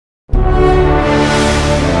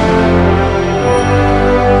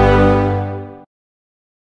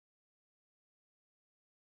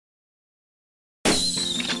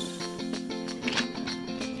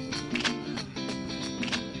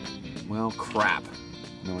crap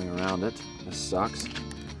milling around it. This sucks.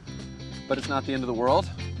 But it's not the end of the world,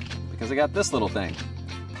 because I got this little thing,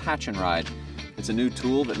 Patch and Ride. It's a new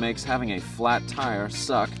tool that makes having a flat tire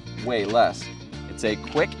suck way less. It's a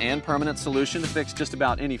quick and permanent solution to fix just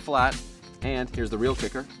about any flat. And here's the real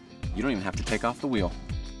kicker, you don't even have to take off the wheel.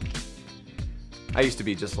 I used to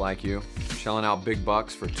be just like you, shelling out big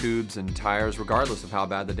bucks for tubes and tires regardless of how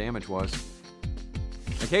bad the damage was.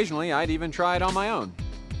 Occasionally, I'd even try it on my own.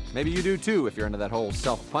 Maybe you do too if you're into that whole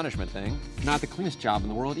self-punishment thing. Not the cleanest job in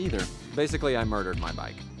the world either. Basically, I murdered my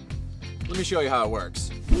bike. Let me show you how it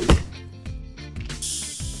works.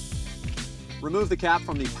 Remove the cap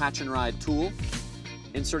from the Patch and Ride tool.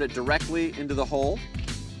 Insert it directly into the hole.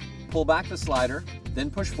 Pull back the slider,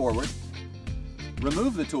 then push forward.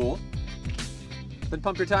 Remove the tool, then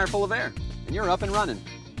pump your tire full of air, and you're up and running,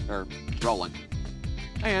 or rolling.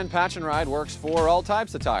 And Patch and Ride works for all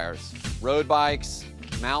types of tires. Road bikes,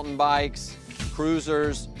 mountain bikes,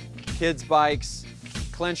 cruisers, kids bikes,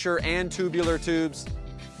 clincher and tubular tubes,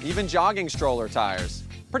 even jogging stroller tires.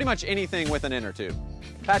 Pretty much anything with an inner tube.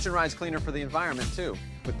 Patch and Ride's cleaner for the environment too.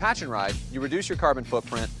 With Patch and Ride, you reduce your carbon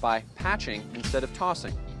footprint by patching instead of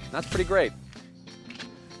tossing. That's pretty great.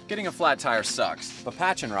 Getting a flat tire sucks, but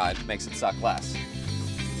Patch and Ride makes it suck less.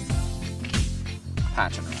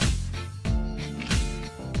 Patch and Ride.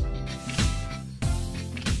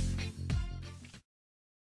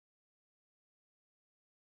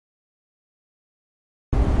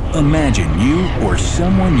 Imagine you or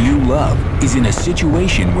someone you love is in a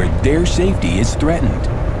situation where their safety is threatened.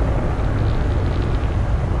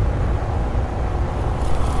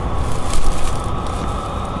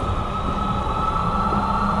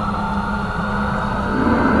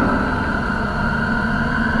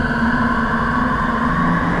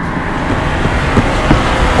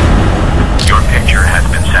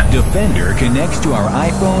 Defender connects to our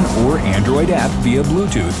iPhone or Android app via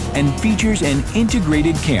Bluetooth and features an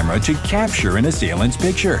integrated camera to capture an assailant's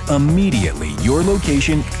picture. Immediately, your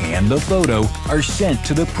location and the photo are sent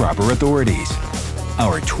to the proper authorities.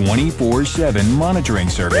 Our 24/7 monitoring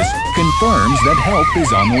service confirms that help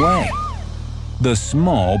is on the way. The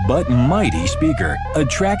small but mighty speaker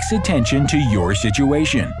attracts attention to your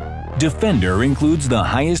situation. Defender includes the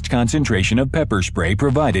highest concentration of pepper spray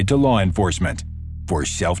provided to law enforcement. For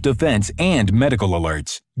self-defense and medical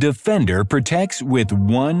alerts, Defender protects with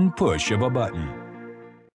one push of a button.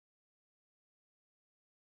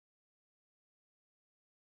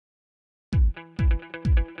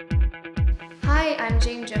 Hi, I'm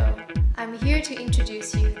Jing Zhou. I'm here to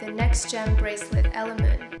introduce you the next-gen bracelet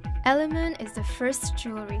Element. Element is the first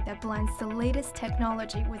jewelry that blends the latest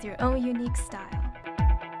technology with your own unique style.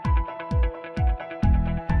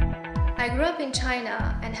 I grew up in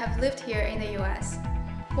China and have lived here in the US.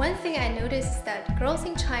 One thing I noticed is that girls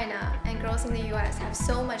in China and girls in the US have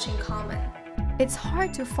so much in common. It's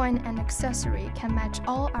hard to find an accessory can match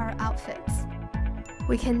all our outfits.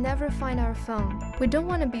 We can never find our phone. We don't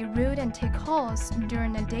want to be rude and take calls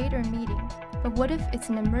during a date or meeting. But what if it's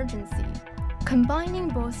an emergency? Combining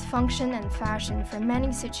both function and fashion for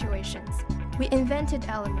many situations, we invented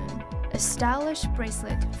Element, a stylish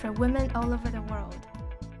bracelet for women all over the world.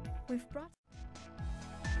 We've brought...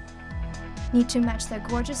 Need to match that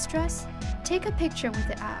gorgeous dress? Take a picture with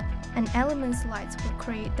the app, and Element's lights will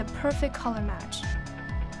create the perfect color match.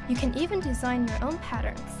 You can even design your own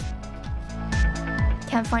patterns.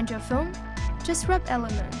 Can't find your phone? Just rub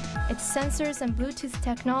Element. Its sensors and Bluetooth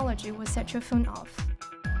technology will set your phone off.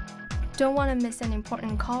 Don't want to miss an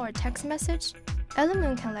important call or text message?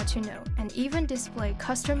 Element can let you know and even display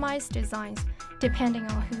customized designs depending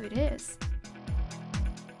on who it is.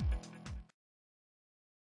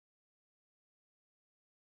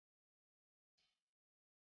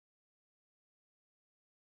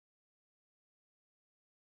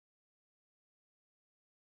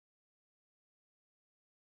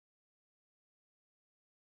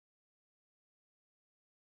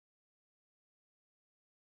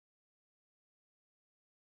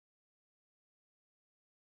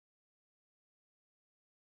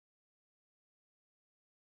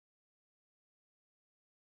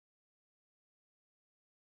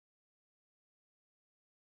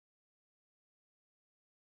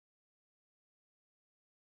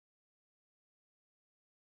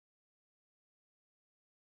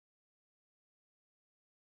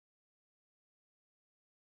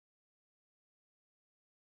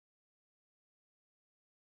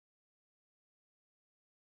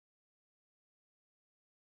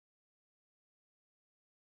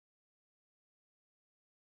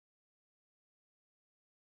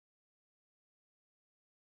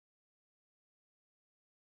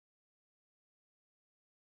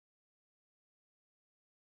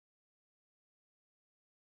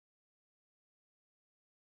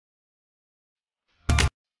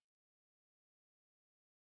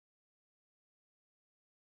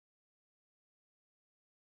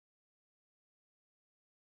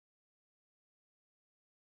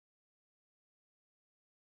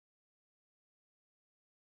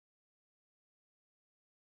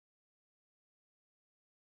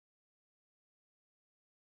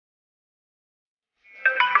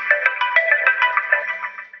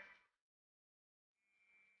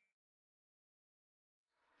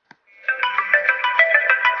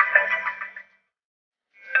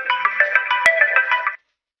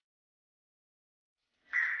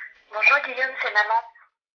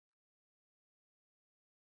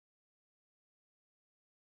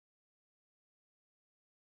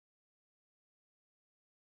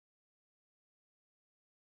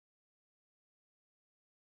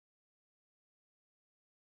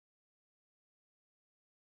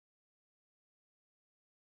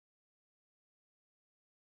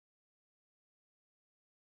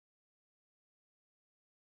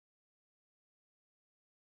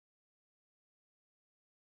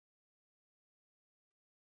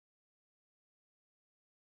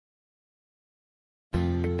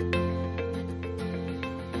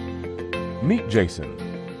 Meet Jason.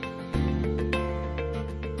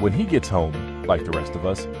 When he gets home, like the rest of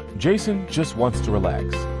us, Jason just wants to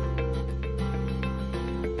relax.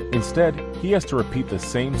 Instead, he has to repeat the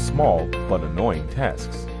same small but annoying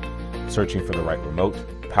tasks. Searching for the right remote,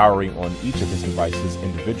 powering on each of his devices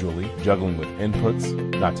individually, juggling with inputs,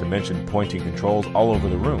 not to mention pointing controls all over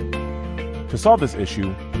the room. To solve this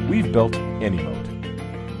issue, we've built AnyMote.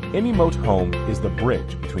 AnyMote Home is the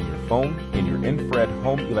bridge between your phone and your infrared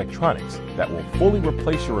home electronics that will fully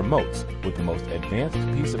replace your remotes with the most advanced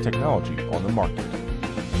piece of technology on the market.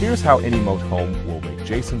 Here's how AnyMote Home will make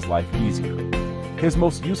Jason's life easier. His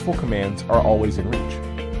most useful commands are always in reach.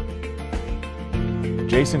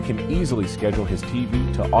 Jason can easily schedule his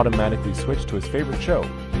TV to automatically switch to his favorite show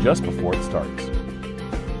just before it starts.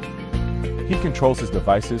 He controls his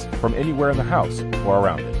devices from anywhere in the house or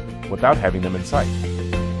around it, without having them in sight.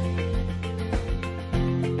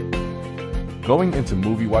 Going into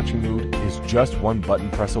movie watching mood is just one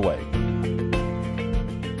button press away.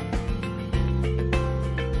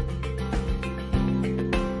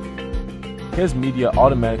 His media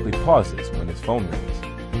automatically pauses when his phone rings.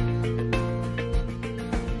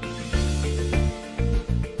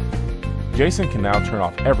 Jason can now turn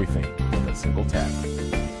off everything with a single tap.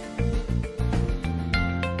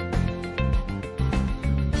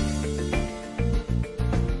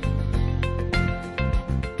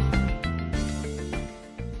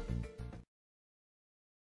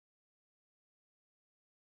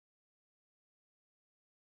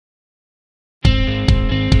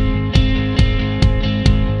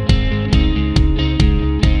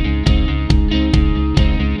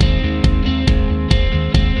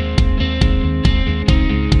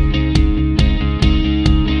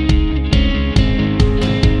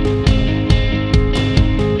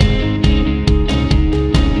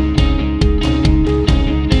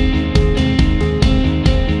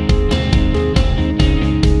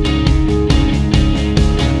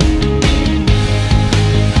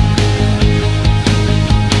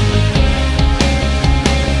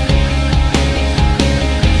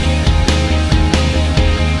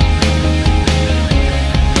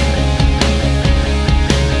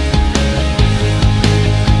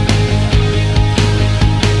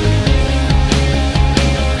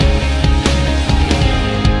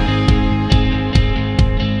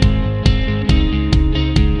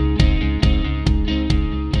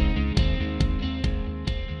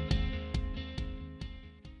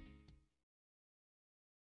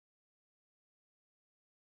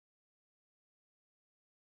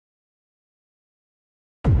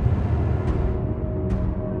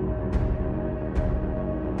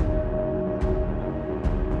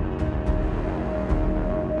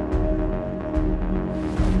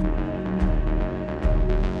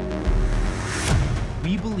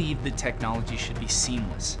 We believe the technology should be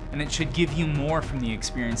seamless, and it should give you more from the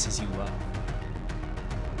experiences you love.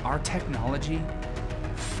 Our technology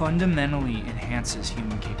fundamentally enhances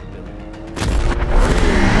human capability.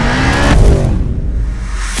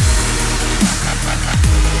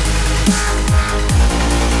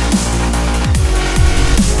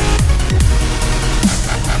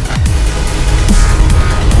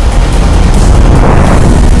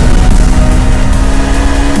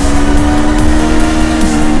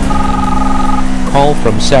 Call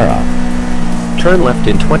from Sarah. Turn left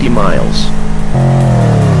in 20 miles.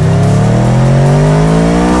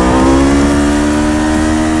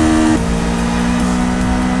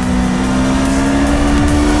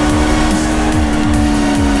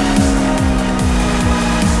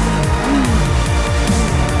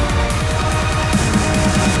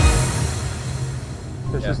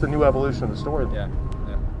 It's just the new evolution of the story. Yeah.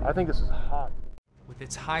 I think this is hot. With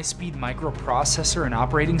its high-speed microprocessor and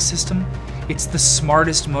operating system, it's the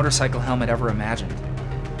smartest motorcycle helmet ever imagined.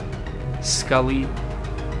 Scully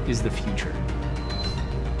is the future.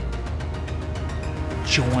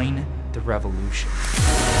 Join the revolution.